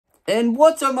And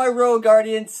what's up, my Road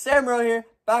Guardians? Samro here,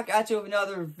 back at you with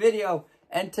another video.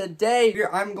 And today,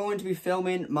 I'm going to be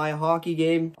filming my hockey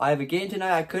game. I have a game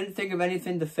tonight. I couldn't think of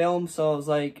anything to film, so I was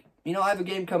like, you know, I have a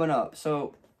game coming up,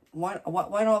 so why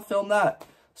not film that?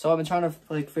 So I've been trying to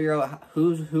figure out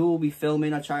who will be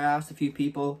filming. I tried to ask a few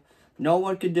people. No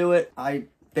one could do it. I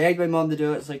begged my mom to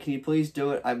do it. It's like, can you please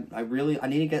do it? I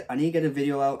need to get a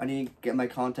video out. I need to get my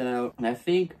content out, and I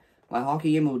think my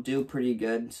hockey game will do pretty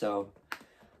good. So,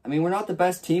 I mean, we're not the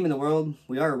best team in the world.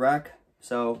 We are a wreck.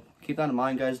 So keep that in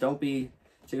mind, guys. Don't be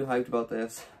too hyped about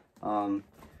this, because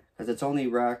it's only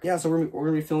wreck. Yeah, so we're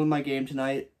gonna be filming my game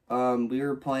tonight. We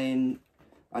were playing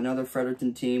another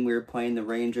Fredericton team. We were playing the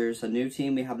Rangers, a new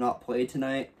team we have not played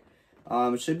tonight.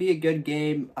 It should be a good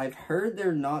game. I've heard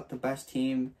they're not the best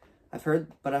team. I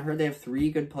heard they have 3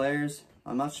 good players.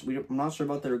 I'm not sure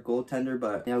about their goaltender,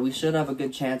 but yeah, we should have a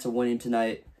good chance of winning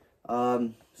tonight.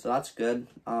 So that's good.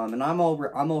 And I'm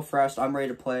all fresh. I'm ready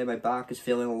to play. My back is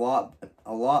feeling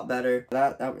a lot better.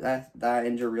 That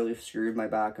injury really screwed my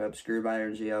back up, screwed my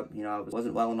energy up. You know, I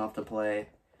wasn't well enough to play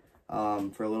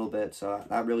for a little bit, so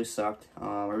that really sucked.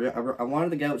 I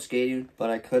wanted to get out skating, but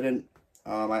I couldn't.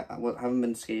 I haven't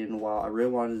been skating in a while. I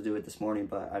really wanted to do it this morning,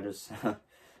 but I just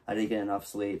I didn't get enough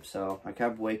sleep, so I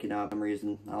kept waking up for some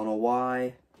reason. I don't know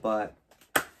why, but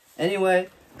anyway,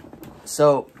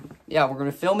 so yeah, we're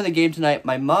gonna film in the game tonight.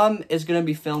 My mom is gonna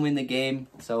be filming the game,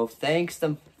 so thank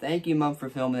you, Mom, for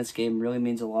filming this game. It really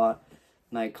means a lot.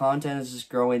 My content is just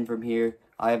growing from here.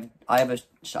 I have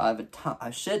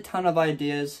a shit ton of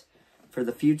ideas for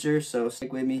the future, so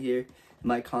stick with me here.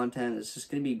 My content is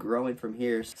just gonna be growing from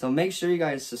here. So make sure you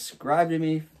guys subscribe to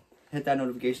me, hit that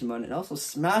notification button, and also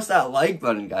smash that like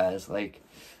button, guys. Like,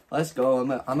 let's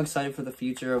go. I'm excited for the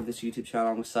future of this YouTube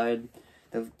channel. I'm excited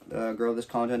to grow this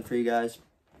content for you guys.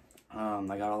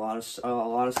 I got a lot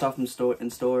of stuff in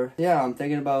store. Yeah, I'm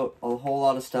thinking about a whole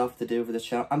lot of stuff to do for this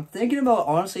channel. I'm thinking about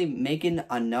honestly making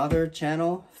another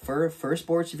channel for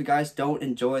sports. If you guys don't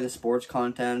enjoy the sports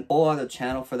content, whole other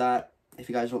channel for that. If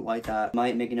you guys don't like that, I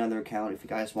might make another account if you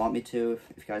guys want me to.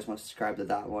 If you guys want to subscribe to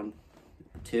that one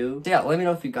too. So yeah, let me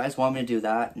know if you guys want me to do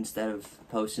that instead of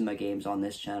posting my games on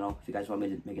this channel. If you guys want me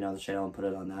to make another channel and put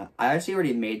it on that. I actually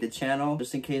already made the channel,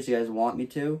 just in case you guys want me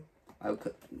to.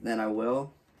 Then I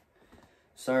will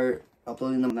start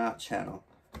uploading them on that channel.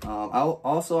 I'll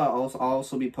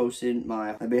also be posting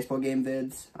my baseball game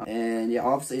vids. And yeah,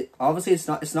 obviously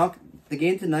it's not the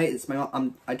game tonight. It's my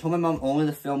mom. I told my mom only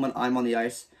to film when I'm on the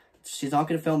ice. She's not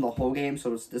gonna film the whole game,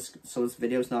 so this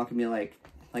video is not gonna be like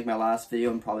my last video,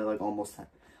 and probably like almost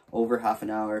over half an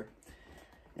hour.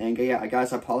 And yeah,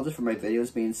 guys, I apologize for my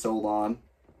videos being so long,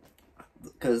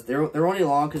 because they're only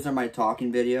long because they're my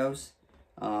talking videos.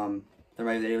 They're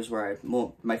my videos where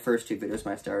my first 2 videos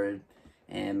when I started,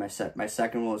 and my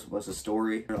second one was a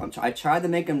story. I tried to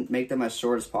make them as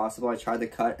short as possible. I tried to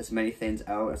cut as many things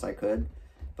out as I could,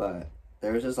 but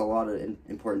there was just a lot of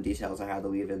important details I had to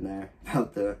leave in there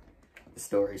about the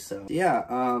story. So yeah,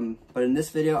 but in this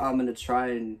video, I'm gonna try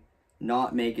and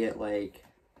not make it like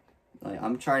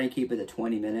I'm trying to keep it to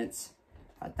 20 minutes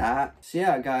at that. So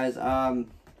yeah, guys, I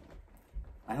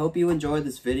hope you enjoyed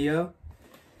this video,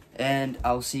 and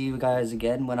I'll see you guys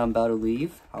again when I'm about to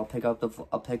leave. I'll pick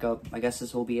up. I guess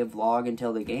this will be a vlog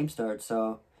until the game starts.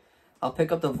 So I'll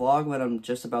pick up the vlog when I'm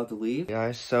just about to leave.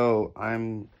 Guys, so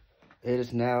it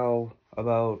is now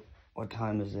about, what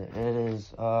time is it? It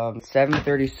is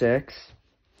 7:36,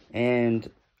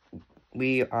 and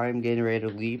I'm getting ready to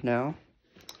leave now.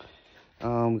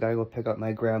 We gotta go pick up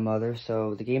my grandmother.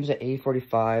 So the game's at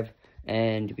 8:45,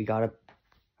 and we gotta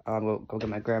go get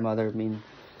my grandmother. I mean,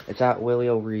 it's at Willie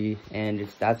O'Ree, and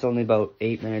that's only about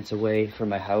 8 minutes away from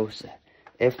my house,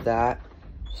 if that.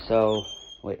 So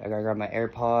wait, I gotta grab my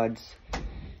AirPods,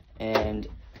 and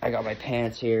I got my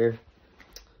pants here.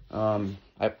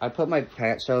 I put my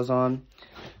pants shells on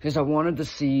because I wanted to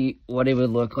see what it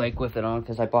would look like with it on,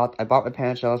 because I bought my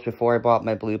pants shells before I bought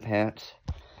my blue pants,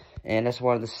 and I just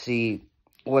wanted to see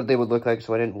what they would look like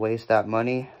so I didn't waste that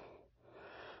money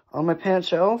on my pants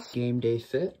shells. Game day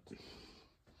fit.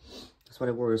 That's what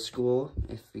I wore to school.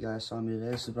 If you guys saw me today,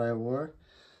 this is what I wore.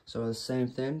 So the same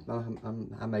thing. I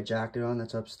have my jacket on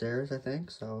that's upstairs, I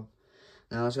think. So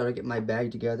now I just gotta get my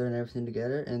bag together and everything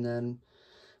together, and then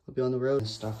we'll be on the road.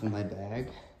 Stuff in my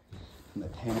bag, my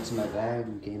pants in my bag,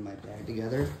 and getting my bag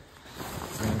together.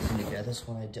 Everything together.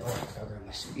 So when I do, I gotta grab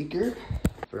my speaker.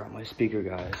 Forgot my speaker,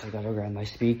 guys. I gotta grab my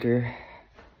speaker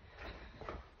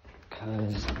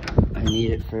because I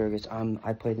need it for.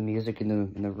 I play the music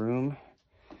in the room,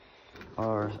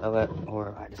 or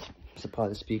I just supply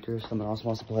the speaker. Someone else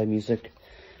wants to play music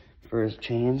for his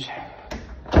change.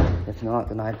 If not,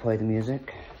 then I play the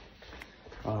music.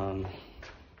 So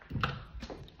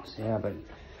yeah, but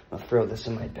I'll throw this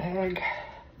in my bag.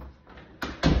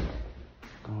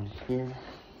 Go in here.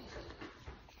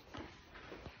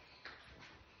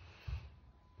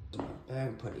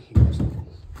 Bag, put it here.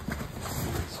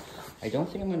 I don't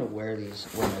think I'm gonna wear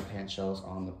my pants shells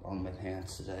on my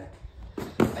pants today.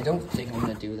 I don't think I'm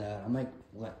gonna do that. I might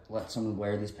let someone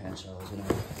wear these pants shells, you know,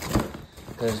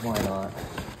 because why not?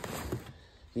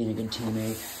 Being a good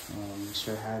teammate,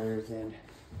 sure had everything.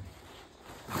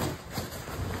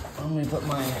 I'm gonna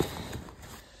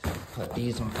put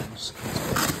these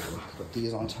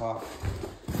on top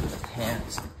of the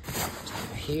pants,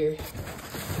 top here,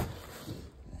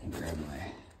 and grab my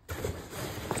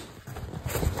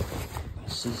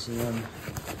CCM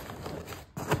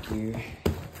gear,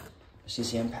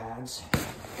 CCM pads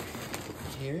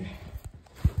here.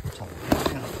 Top of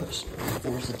it, kind of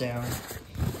force it down,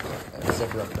 and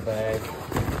zipper up the bag.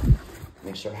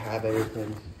 Make sure I have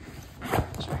everything.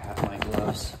 Make sure I have my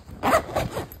gloves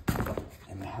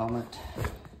and my helmet.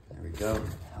 There we go.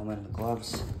 Helmet and the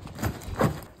gloves.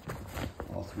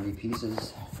 All 3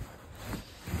 pieces.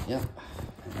 Yep.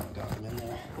 I know I got them in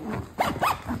there.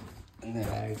 In the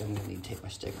bag, I'm gonna need to take my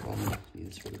stick home. Need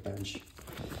this for the bench.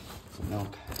 Some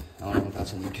milk. I don't know if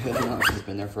that's any good or not because it's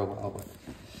been there for a while, but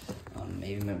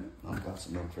maybe I've got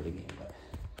some milk for the game. But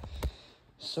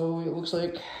so it looks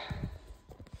like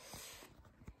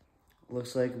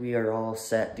we are all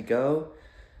set to go.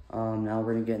 Now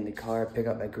we're gonna get in the car, pick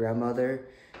up my grandmother,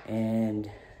 and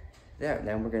yeah,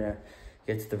 then we're gonna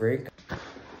get to the rink.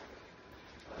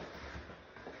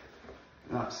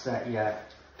 Not set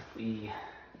yet. I need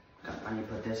to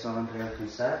put this on so everything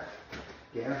set.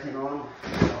 Get everything on.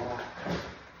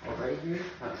 All right here.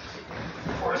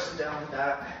 Force it down with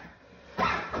that.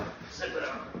 Zip it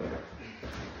up.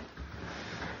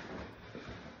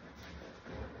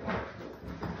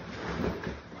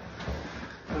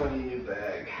 I need a new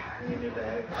bag. I need a new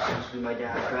bag. This will be my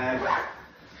dad's bag.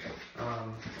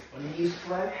 When he used to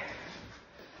play,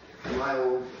 my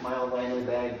old Langley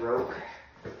bag broke.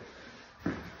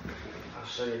 I'll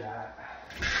show you that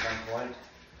at some point.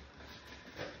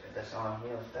 Get this on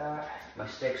here like that. My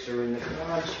sticks are in the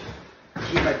garage. I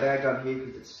keep my bag on here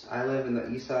because I live in the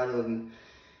east side. I live in,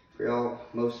 for y'all,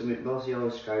 most of y'all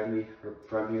subscribe to me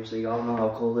from here, so y'all know how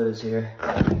cold it is here.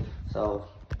 So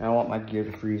I don't want my gear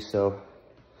to freeze. So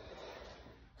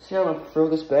see, I'm gonna throw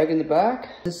this bag in the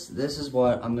back. This is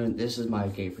what I'm gonna. This is my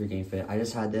free game fit. I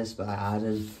just had this, but I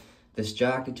added this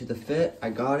jacket to the fit. I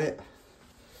got it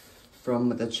from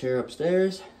the chair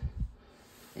upstairs,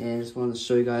 and just wanted to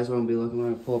show you guys what I'm gonna be looking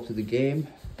when I pull up to the game.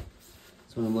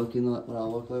 That's what I'm looking at. What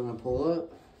I'll look like when I pull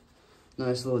up.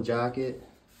 Nice little jacket,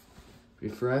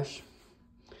 pretty fresh.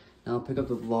 Now I'll pick up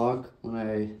the vlog when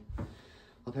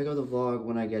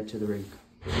I get to the rink.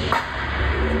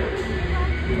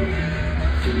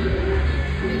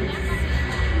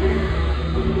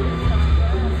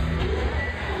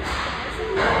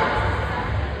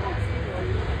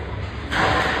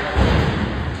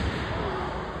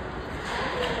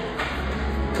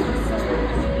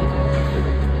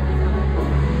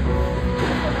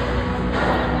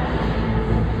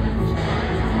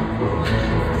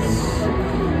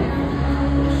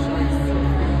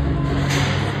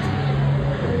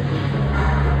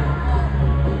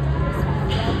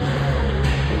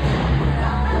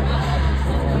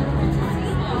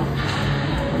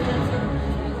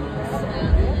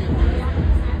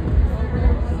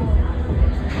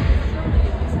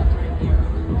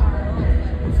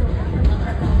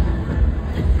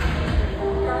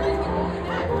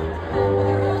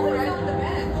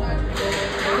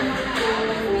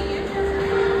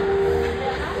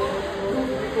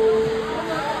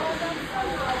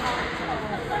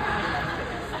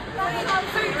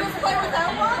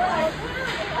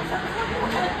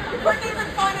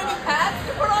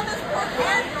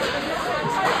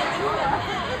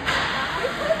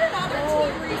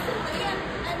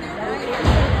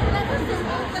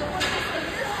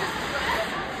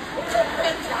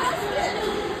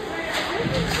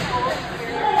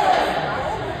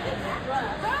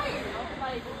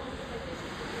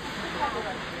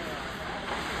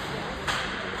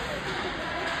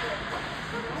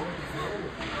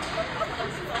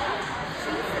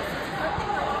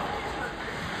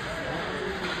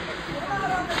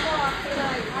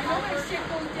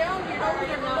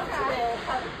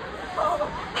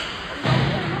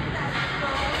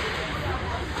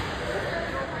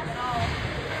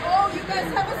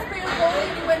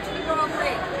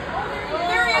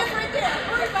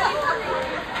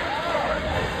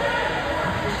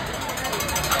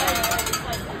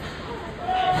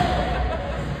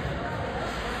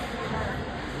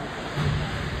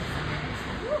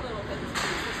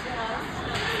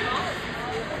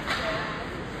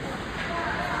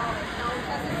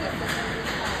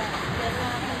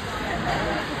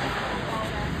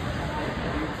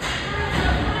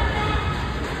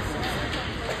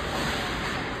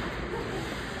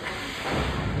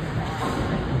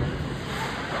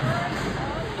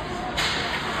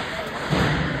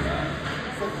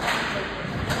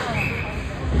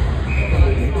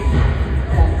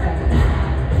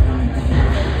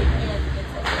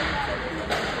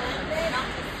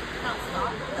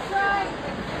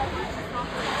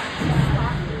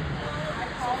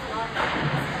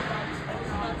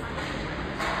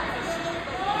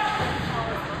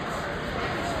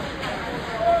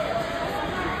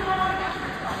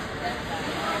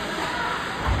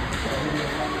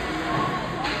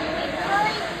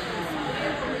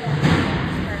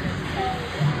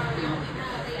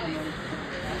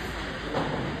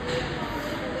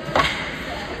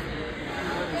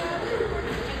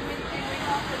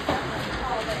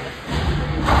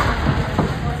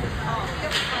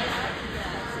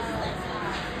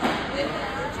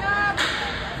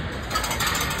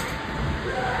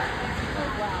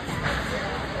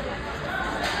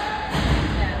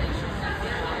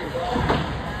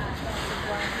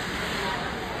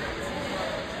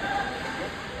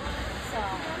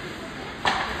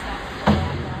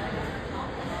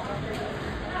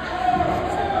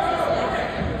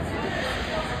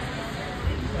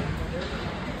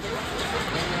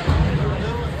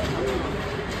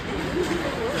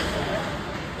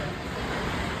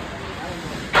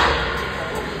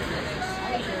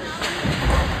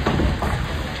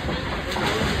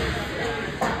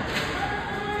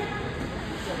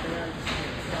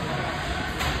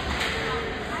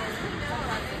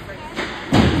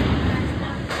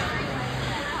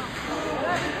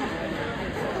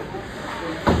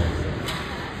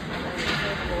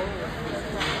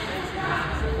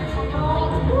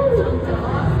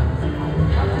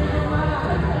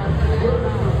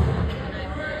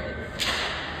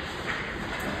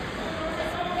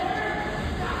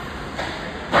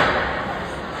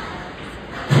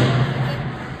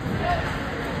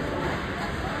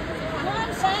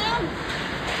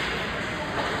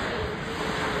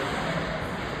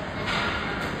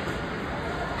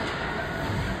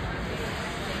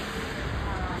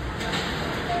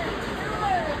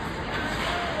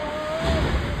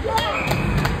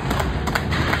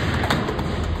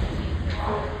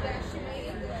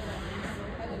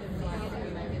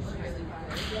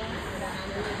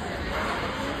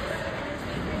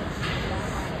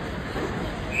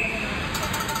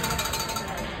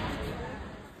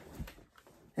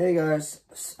 Hey guys,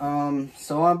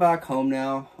 so I'm back home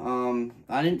now.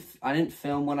 I didn't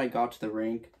film when I got to the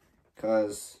rink,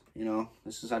 cause you know I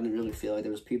didn't really feel like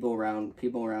there was people around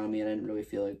me, and I didn't really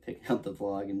feel like picking up the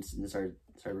vlog and start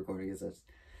recording.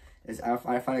 I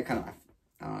find it kind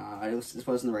of this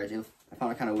wasn't the right. I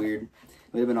found it kind of weird.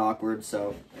 It would have been awkward,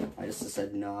 so I just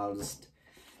decided no,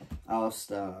 I'll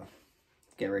just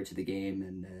get right to the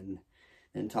game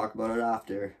and talk about it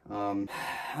after.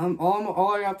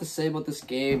 All I have to say about this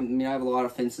game, I mean, I have a lot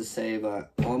of things to say,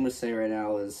 but all I'm going to say right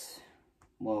now is,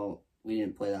 well, we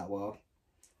didn't play that well.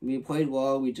 We played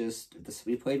well, we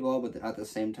played well, but at the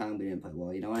same time, we didn't play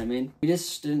well, you know what I mean? We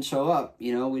just didn't show up,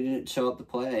 you know, we didn't show up to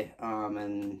play,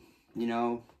 and, you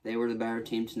know, they were the better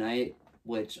team tonight,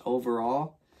 which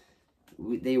overall,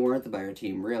 they weren't the better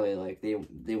team, really. Like,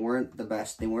 they weren't the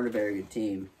best, they weren't a very good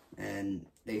team, and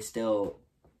they still...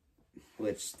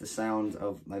 which the sound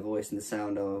of my voice and the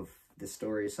sound of the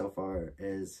story so far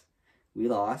is we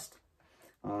lost,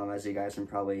 as you guys can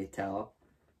probably tell.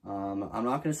 I'm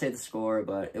not going to say the score,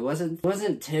 but it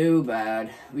wasn't too bad.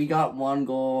 We got one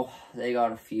goal, they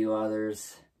got a few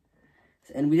others,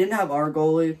 and we didn't have our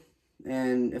goalie,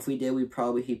 and if we did,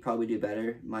 he'd probably do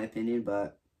better, in my opinion,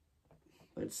 but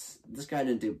this guy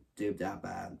didn't do that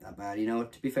bad, you know.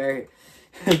 To be fair,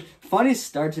 funny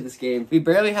start to this game. We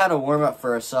barely had a warm up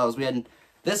for ourselves. We had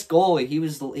this goalie.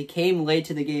 He came late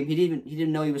to the game. He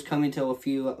didn't know he was coming till a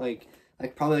few like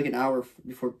probably like an hour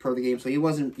before the game. So he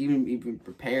wasn't even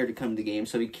prepared to come to the game.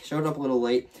 So he showed up a little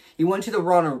late. He went to the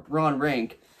wrong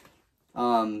rink.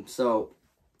 So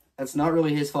that's not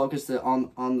really his focus.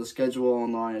 On the schedule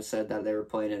online, it said that they were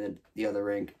playing in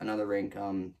another rink.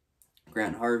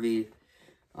 Grant Harvey.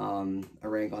 A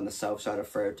rink on the south side of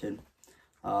Fredericton.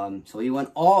 So he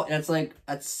went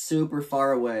that's super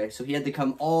far away. So he had to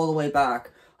come all the way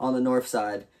back on the north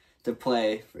side to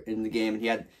play in the game. And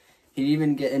he didn't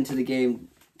even get into the game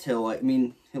till, I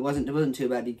mean, it wasn't too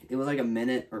bad. It was like a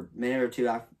minute or two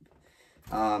after,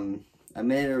 a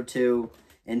minute or two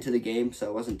into the game. So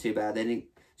it wasn't too bad.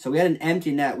 So we had an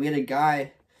empty net. We had a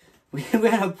guy, we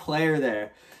had a player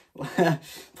there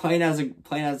playing as a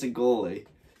goalie.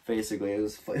 Basically, it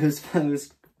was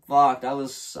fucked. I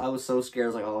was so scared. I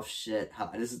was like, oh shit,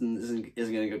 this isn't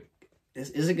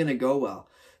gonna go well.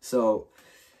 So,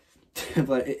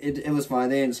 but it was fine.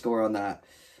 They didn't score on that.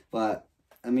 But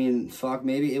I mean, fuck,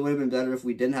 maybe it would have been better if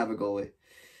we didn't have a goalie.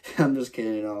 I'm just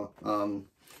kidding, you know.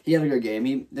 He had a good game.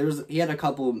 He had a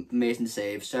couple amazing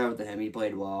saves. Shout out to him. He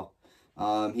played well.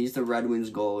 He's the Red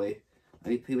Wings goalie.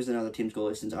 He was another team's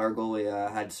goalie since our goalie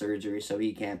had surgery, so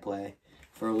he can't play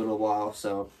for a little while.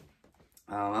 So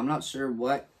I'm not sure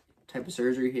what type of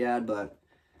surgery he had, but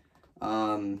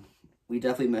we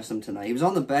definitely missed him tonight. He was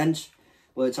on the bench,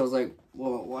 which I was like,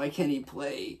 well, why can't he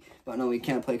play? But no, he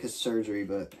can't play because of surgery,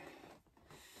 but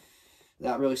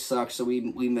that really sucks. So we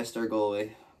missed our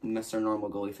goalie. We missed our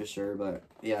normal goalie for sure, but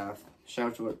yeah, shout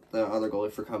out to the other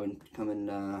goalie for coming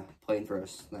playing for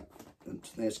us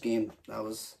this game. That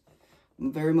was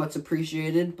very much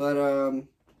appreciated, but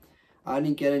I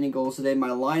didn't get any goals today. My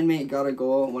line mate got a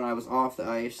goal when I was off the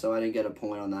ice, so I didn't get a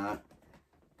point on that,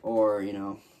 or you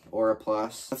know, or a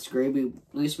plus. That's great. At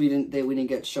least we didn't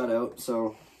get shut out,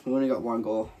 so we only got one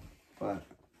goal. But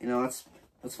you know, that's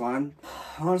fine.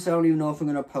 Honestly, I don't even know if I'm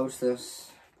gonna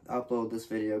upload this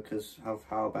video because of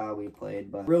how bad we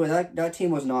played. But really, that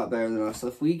team was not better than us. So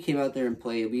if we came out there and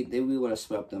played, we would have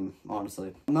swept them.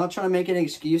 Honestly, I'm not trying to make any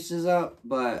excuses up,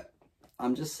 but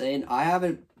I'm just saying I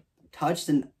haven't touched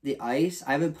the ice.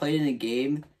 I haven't played in a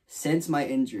game since my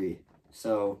injury,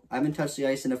 so I haven't touched the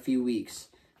ice in a few weeks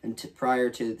and prior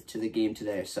to the game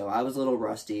today. So I was a little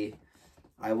rusty.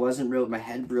 My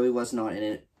head really was not in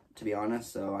it, to be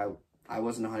honest. So I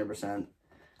wasn't 100%.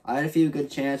 I had a few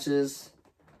good chances.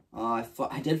 I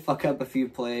did fuck up a few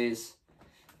plays,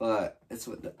 but it's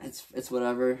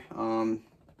whatever.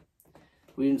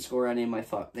 We didn't score any of my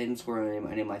They didn't score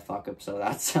any of my fuck ups, so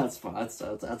that's fine.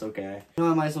 That's okay. You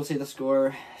know, I might as well say the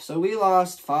score. So we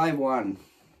lost 5-1.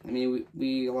 I mean,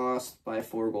 we lost by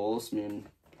 4 goals. I mean,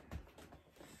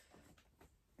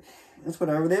 it's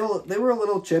whatever. They were a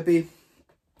little chippy.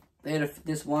 They had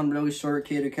this one really short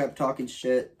kid who kept talking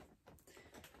shit.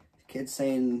 Kid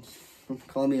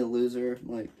calling me a loser.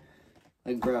 Like,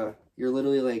 bruh, you're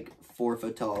literally like 4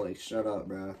 foot tall. Like, shut up,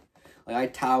 bruh. Like, I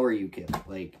tower you, kid.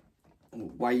 Like,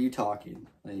 why are you talking?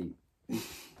 Like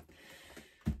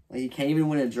you can't even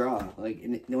win a draw. Like,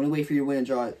 and the only way for you to win a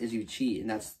draw is you cheat, and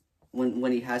that's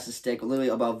when he has to stick literally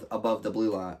above the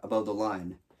blue line, above the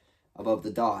line, above the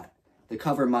dot, the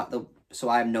cover so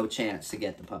I have no chance to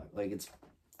get the puck. Like,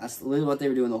 that's literally what they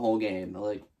were doing the whole game.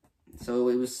 Like, So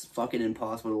it was fucking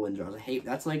impossible to win draws. I hate,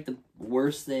 that's like the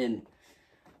worst thing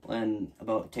when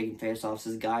about taking face-offs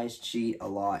is guys cheat a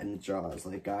lot in draws.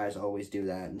 Like, guys always do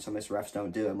that, and some of us refs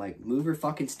don't do it. I'm like, move your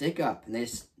fucking stick up, and they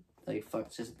just, like,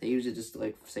 they usually just,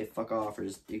 like, say fuck off or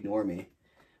just ignore me.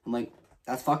 I'm like,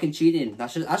 that's fucking cheating. That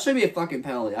should be a fucking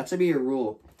penalty. That should be a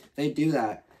rule. If they do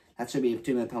that, that should be a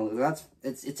 2-minute penalty.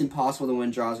 It's impossible to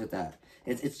win draws with that.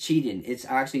 It's cheating. It's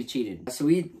actually cheating. So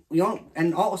we don't,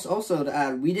 and also to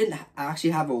add, we didn't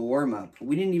actually have a warm-up.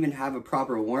 We didn't even have a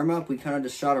proper warm-up. We kind of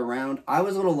just shot around. I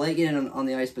was a little late getting on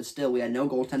the ice, but still, we had no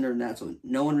goaltender in net, so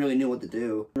no one really knew what to do.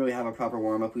 We didn't really have a proper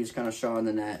warm-up. We just kind of shot in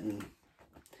the net and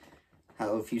had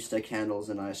a few stick handles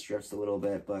and I stretched a little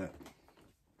bit, but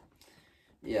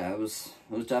yeah, it was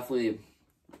definitely,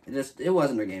 it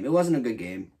wasn't a game. It wasn't a good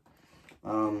game.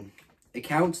 It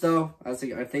counts though. I'm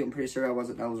pretty sure that was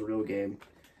a real game,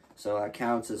 so that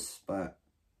counts. But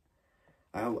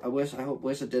I wish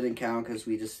it didn't count because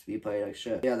we played like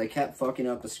shit. Yeah, they kept fucking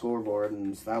up the scoreboard,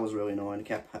 and that was really annoying.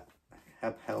 Kept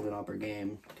holding up our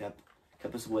game. Kept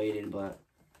us waiting, but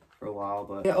for a while.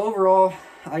 But yeah, overall,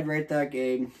 I'd rate that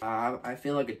game. I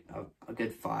feel like a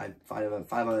good 5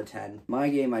 out of 10. My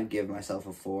game, I'd give myself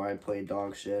a 4. I played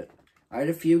dog shit. I had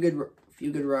a few good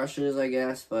rushes, I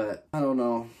guess, but I don't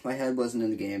know. My head wasn't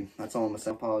in the game. That's all I'm gonna say.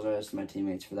 I apologize to my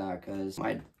teammates for that, because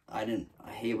I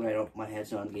hate when my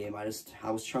head's not in the game. I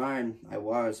was trying, but I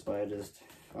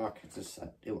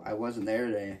wasn't there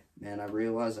today, man. I really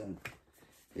wasn't.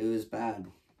 It was bad,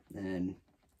 and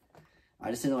I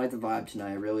just didn't like the vibe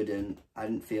tonight. I really didn't. I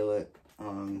didn't feel it.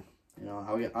 You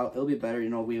know, it'll be better. You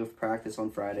know, we have practice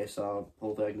on Friday, so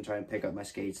hopefully I can try and pick up my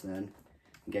skates then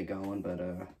and get going. But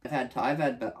I've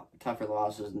had tougher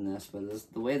losses than this.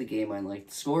 But the way the game went, like,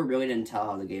 the score really didn't tell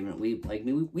how the game went. We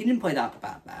didn't play that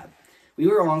bad. We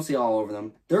were honestly all over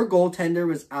them. Their goaltender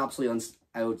was absolutely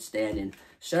outstanding.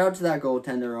 Shout out to that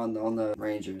goaltender on the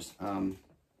Rangers.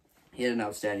 He had an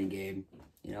outstanding game.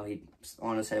 You know, he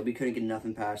on his head. We couldn't get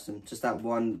nothing past him. Just that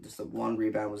one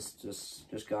rebound was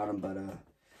just got him. But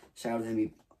shout out to him.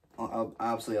 He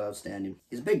absolutely outstanding.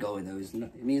 He's a big goalie though. He's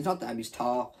not that. He's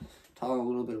tall, a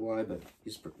little bit wide, but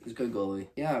he's a good goalie.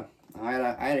 Yeah, I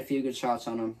had a few good shots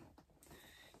on him.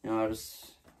 You know,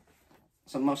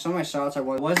 some of my shots I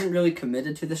wasn't really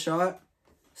committed to the shot.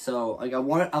 So like I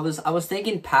was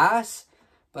thinking pass,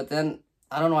 but then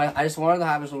I don't know. I just wanted to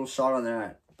have his little shot on the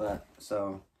net, but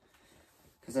so.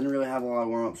 Because I didn't really have a lot of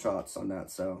warm-up shots on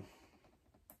that, so.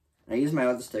 And I used my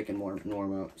other stick in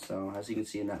warm-up, so as you can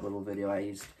see in that little video,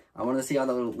 I wanted to see how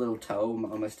the little toe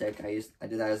on my stick, I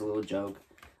did that as a little joke.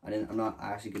 I'm not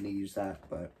actually going to use that,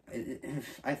 but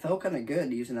I felt kind of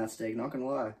good using that stick, not going to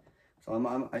lie.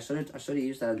 So I should have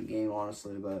used that in the game,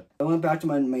 honestly, but I went back to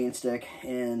my main stick,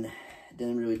 and it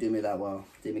didn't really do me that well.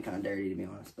 It did me kind of dirty, to be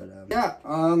honest, but yeah, I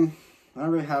don't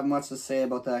really have much to say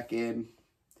about that game.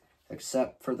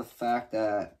 Except for the fact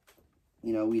that,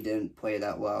 you know, we didn't play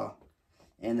that well.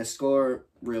 And the score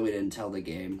really didn't tell the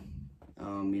game.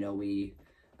 You know,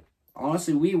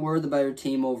 honestly, we were the better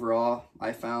team overall,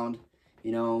 I found.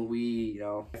 You know,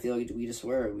 I feel like we just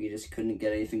were. We just couldn't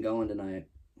get anything going tonight.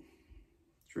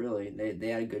 It's really, they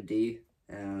had a good D.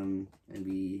 And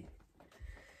we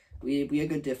had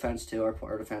good defense, too.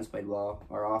 Our defense played well.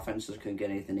 Our offense just couldn't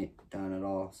get anything done at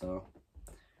all, so.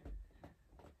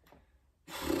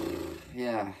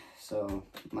 Yeah, so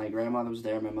my grandmother was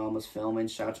there, my mom was filming.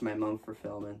 Shout out to my mom for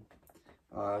filming.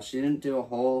 She didn't do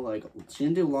she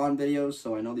didn't do long videos,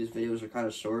 so I know these videos are kind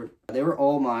of short. They were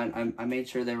all mine. I made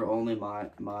sure they were only my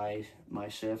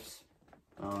shifts.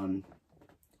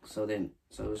 So it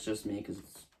was just me because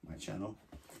it's my channel.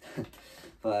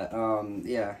 But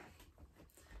yeah.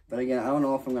 But again, I don't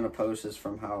know if I'm gonna post this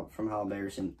from how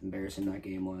embarrassing that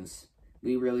game was.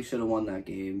 We really should have won that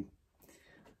game.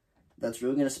 That's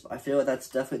really gonna. I feel like that's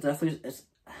definitely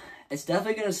it's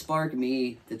definitely gonna spark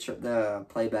me to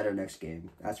play better next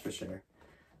game. That's for sure.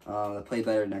 To play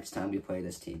better next time we play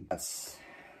this team. That's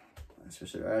for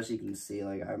sure. As you can see,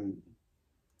 like, I'm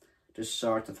just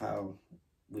shocked of how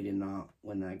we did not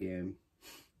win that game.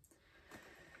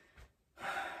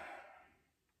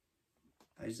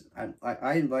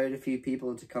 I invited a few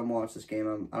people to come watch this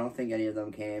game. I don't think any of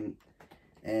them came,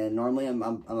 and normally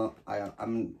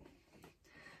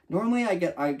Normally I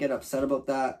get upset about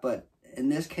that, but in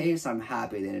this case I'm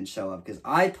happy they didn't show up because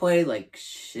I played like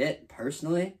shit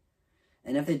personally,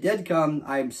 and if they did come,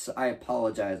 I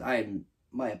apologize.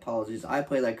 My apologies. I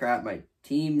played like crap. My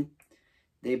team,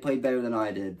 they played better than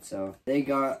I did, so they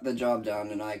got the job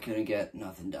done, and I couldn't get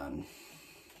nothing done.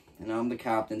 And I'm the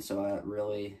captain, so that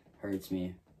really hurts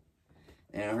me,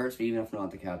 and it hurts me even if I'm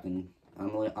not the captain. I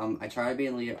try to be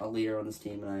a leader on this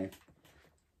team, and I, you know, I feel like we just, I feel like we just, it's definitely going to spark me to try better next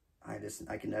game. That's for sure.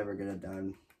 I can never get it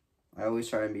done. I always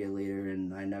try and be a leader,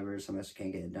 and I never sometimes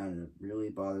can't get it done, and it really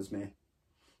bothers me.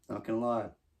 Not gonna lie,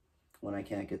 when I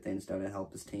can't get things done to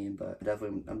help this team, but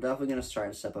I'm definitely gonna try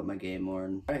to step up my game more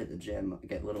and try to hit the gym,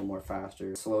 get a little more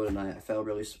faster. Slow tonight. I felt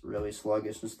really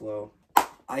sluggish and slow.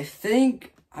 I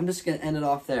think I'm just gonna end it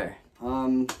off there.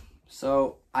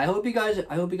 So I hope you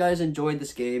guys enjoyed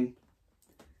this game.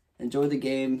 Enjoyed the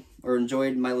game, or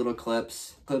enjoyed my little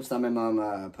clips that my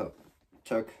mom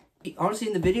took. Honestly,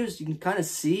 in the videos, you can kind of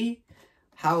see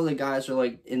how the guys are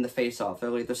like in the face-off.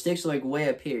 They're like, the sticks are like way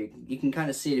up here. You can kind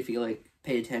of see it if you like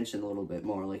pay attention a little bit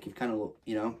more. Like you kind of,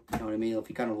 you know what I mean. If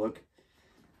you kind of look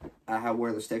at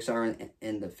where the sticks are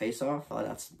in the face-off.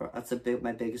 That's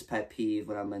my biggest pet peeve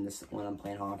when I'm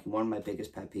playing hockey. One of my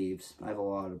biggest pet peeves. I have a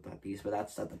lot of pet peeves, but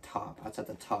that's at the top. That's at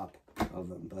the top of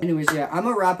them. But anyways, yeah, I'm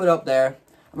gonna wrap it up there.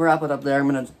 I'm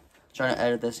gonna try to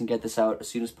edit this and get this out as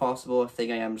soon as possible. I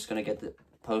think I am just gonna get the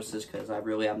post this because I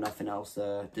really have nothing else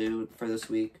to do for this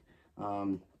week.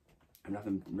 I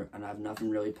have nothing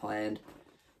really planned,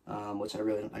 which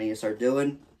I need to start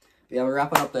doing. But yeah, we'll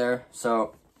wrap it up there.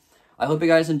 So I hope you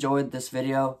guys enjoyed this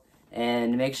video,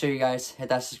 and make sure you guys hit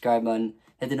that subscribe button,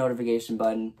 hit the notification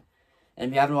button, and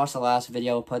if you haven't watched the last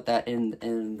video, I'll put that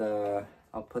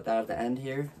I'll put that at the end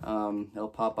here.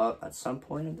 It'll pop up at some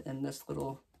point in this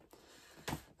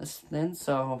thing.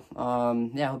 So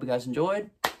yeah, I hope you guys enjoyed.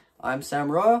 I'm Sam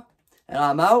Roa, and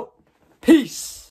I'm out. Peace.